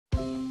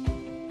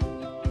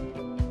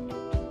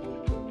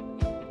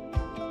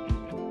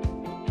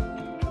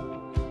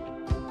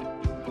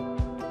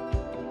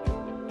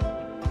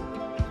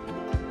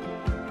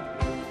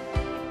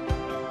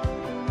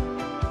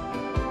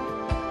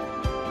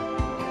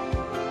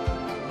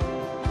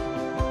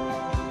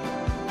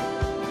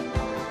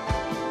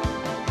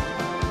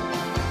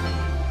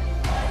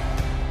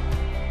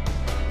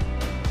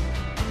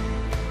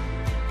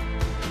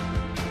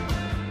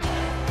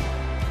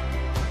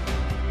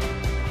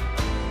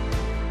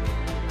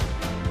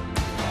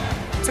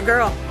a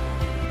girl?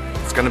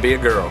 It's gonna be a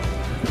girl.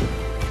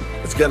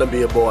 It's gonna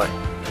be a boy.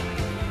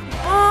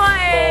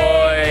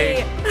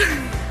 Boy!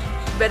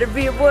 Better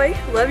be a boy.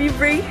 Love you,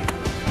 Bree.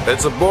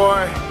 It's a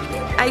boy.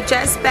 I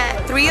just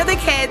bet 3 of the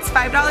kids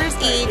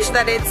 $5 each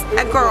that it's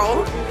a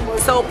girl.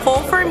 So pull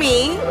for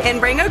me and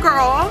bring a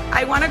girl.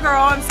 I want a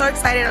girl. I'm so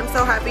excited. I'm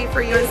so happy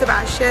for you and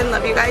Sebastian.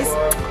 Love you guys.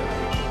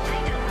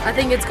 I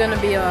think it's gonna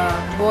be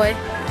a boy.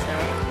 So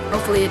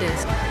hopefully it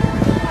is.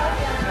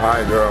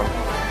 Alright, girl.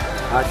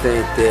 I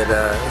think that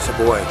it's a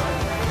boy.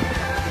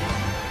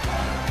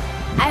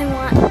 I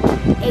want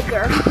a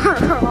girl.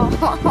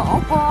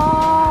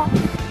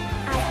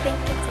 I think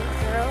it's a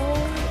girl.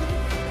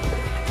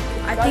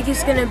 I think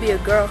it's gonna be a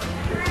girl.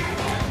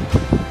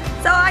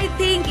 So I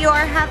think you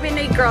are having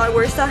a girl.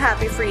 We're so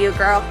happy for you,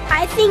 girl.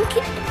 I think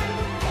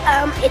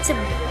it's a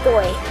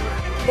boy.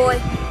 Boy.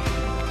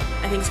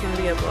 I think it's gonna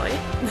be a boy.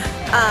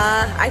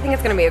 I think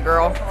it's gonna be a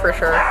girl for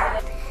sure.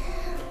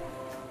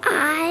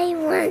 I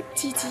want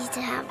Gigi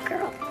to have a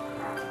girl.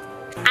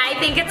 I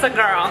think it's a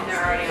girl.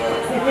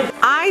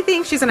 I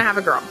think she's gonna have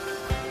a girl.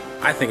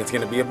 I think it's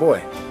gonna be a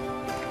boy.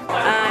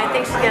 I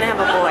think she's gonna have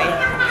a boy.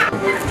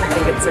 I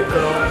think it's a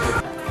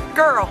girl.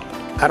 Girl.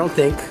 I don't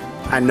think.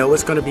 I know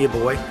it's gonna be a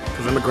boy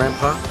because I'm a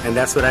grandpa, and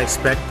that's what I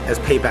expect as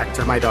payback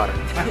to my daughter.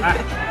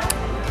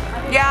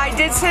 Yeah, I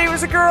did say it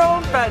was a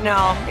girl, but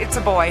no, it's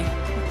a boy.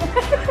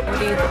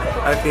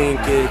 I think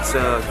it's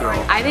a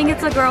girl. I think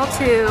it's a girl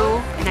too,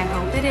 and I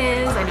hope it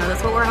is. I know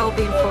that's what we're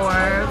hoping for.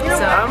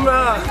 So I'm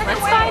let's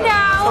find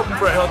out. hoping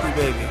for a healthy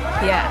baby.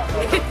 Yeah.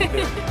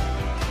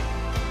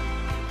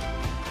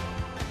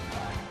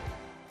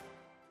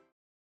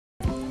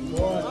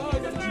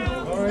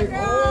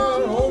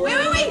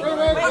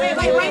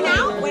 Wait, right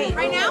now? Wait,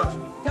 right now?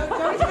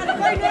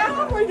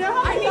 Right now?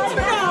 I need to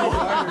know.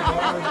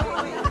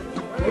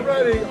 We're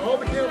ready. All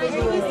the cameras are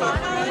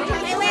I'm ready.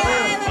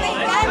 I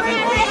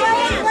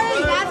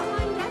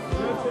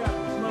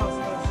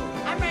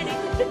think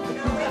it's a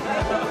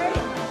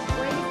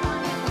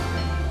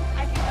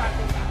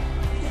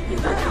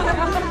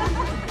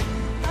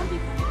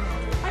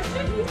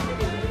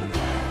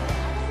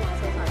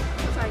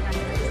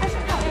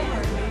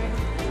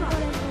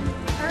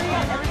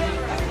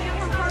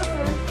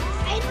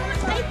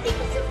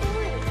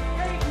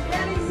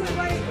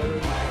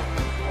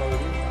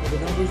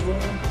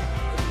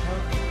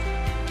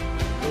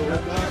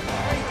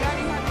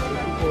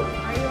boy.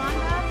 Are you on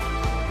that?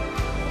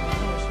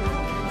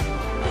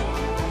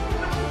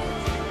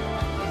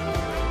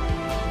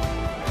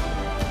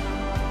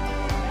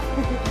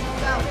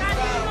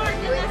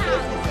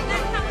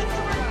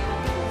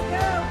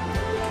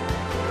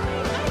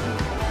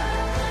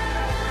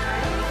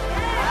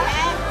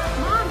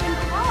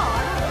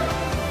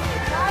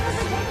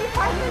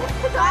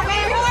 Mom,